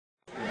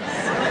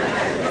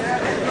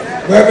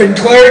Reverend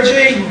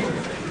clergy,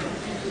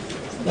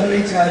 let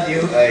me tell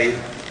you a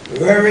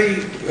very,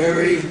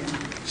 very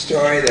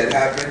story that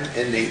happened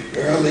in the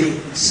early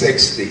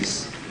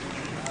 60s.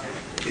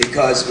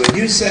 Because when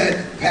you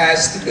said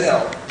pass the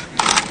bill,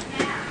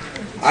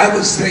 I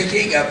was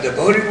thinking of the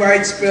voting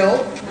rights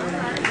bill,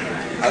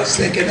 I was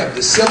thinking of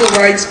the civil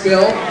rights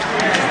bill,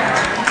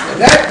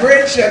 and that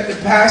bridge that the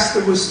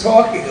pastor was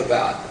talking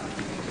about,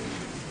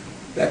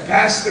 that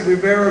Pastor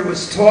Rivera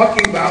was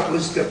talking about,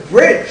 was the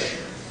bridge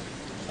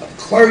of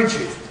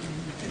clergy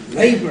and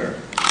labor,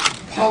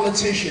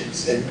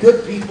 politicians, and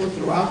good people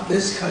throughout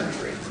this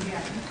country.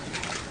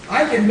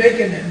 I can make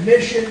an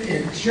admission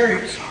in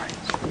church,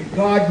 with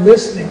God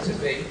listening to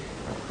me,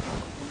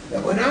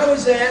 that when I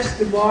was asked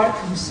to march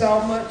from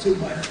Selma to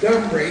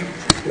Montgomery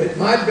with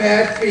my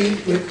bad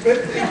feet with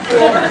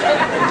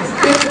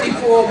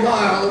 54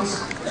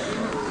 miles,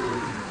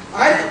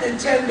 I didn't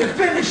intend to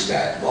finish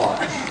that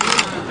march. I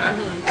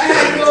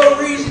had no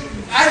reason,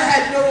 I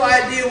had no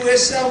idea where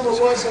Selma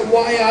was or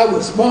why I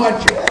was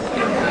marching.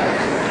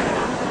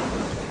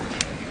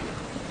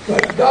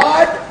 But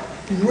God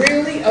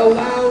really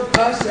allowed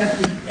us at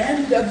the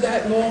end of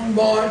that long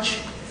march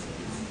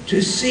to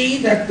see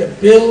that the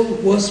bill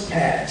was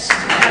passed.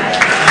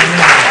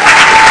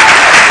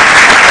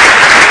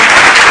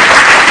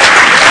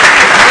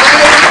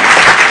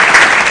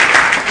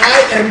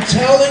 I am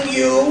telling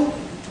you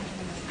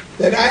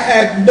that I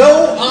had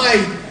no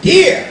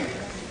idea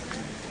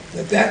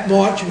that that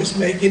march was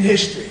making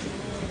history.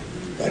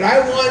 But I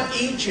want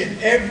each and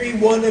every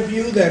one of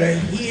you that are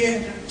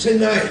here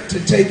tonight to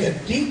take a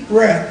deep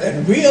breath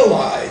and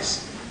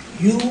realize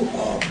you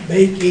are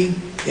making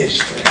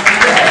history.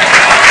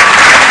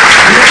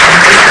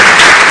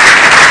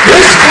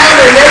 This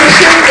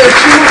combination that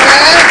you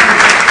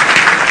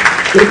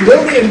have with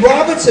Lillian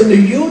Roberts and the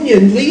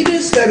union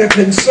leaders that are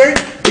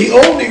concerned, the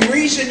only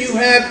reason you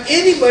have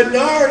any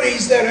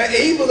minorities that are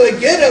able to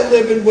get a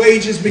living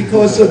wage is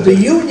because of the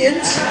unions.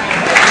 It's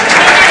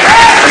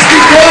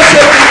because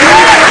of the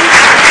unions.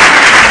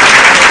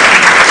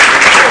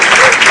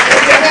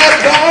 And to have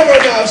God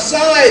on our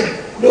side,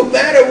 no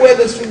matter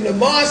whether it's from the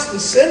mosque, the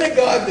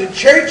synagogue, the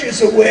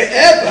churches, or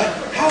wherever,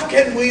 how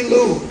can we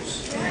lose?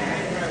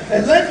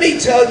 And let me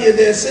tell you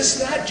this, it's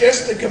not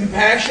just the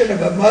compassion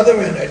of a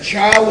mother and a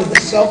child and the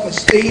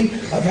self-esteem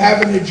of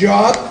having a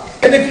job.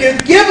 And if you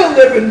give a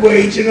living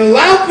wage and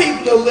allow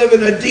people to live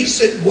in a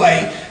decent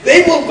way,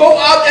 they will go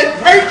out and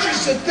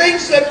purchase the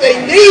things that they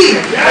need.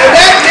 And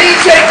that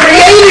means they're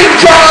creating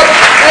jobs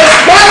as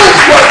well as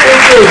what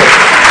we're doing.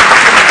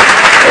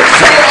 And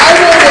so I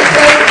want to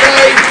thank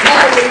my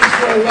colleagues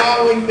for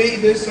allowing me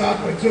this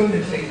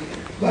opportunity.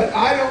 But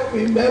I don't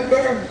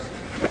remember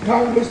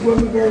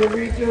Congresswoman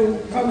Rangel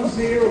who comes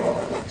here, or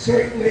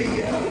certainly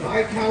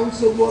my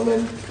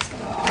councilwoman,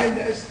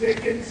 Inez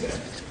Dickens, and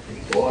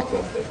the author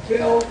of the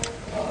bill,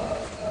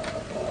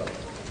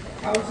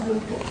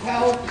 Councilman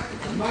Capel,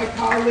 and my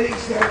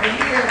colleagues that are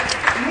here.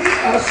 We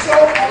are so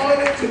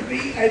honored to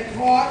be a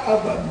part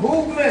of a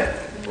movement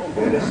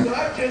that is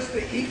not just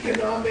the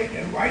economic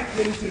and right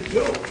thing to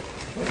do,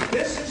 but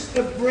this is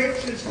the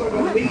bridge that's going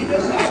to lead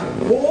us out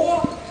of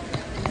war.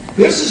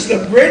 This is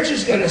the bridge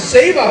that's going to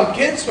save our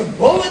kids from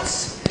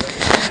bullets.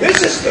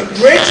 This is the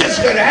bridge that's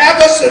going to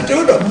have us to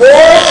do the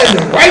moral and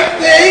the right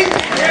thing.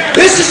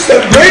 This is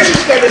the bridge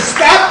that's going to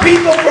stop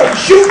people from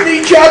shooting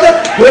each other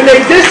when they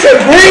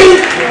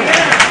disagree.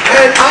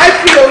 And I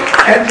feel,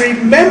 and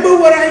remember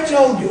what I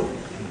told you,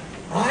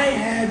 I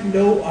had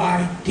no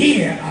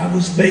idea I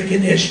was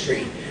making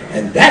history.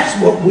 And that's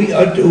what we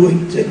are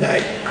doing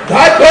tonight.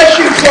 God bless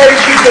you,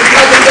 clergy, for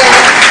coming down.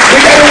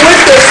 We got to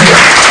win this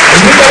one.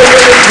 And we got to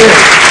win it big.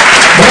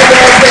 My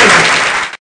God bless you.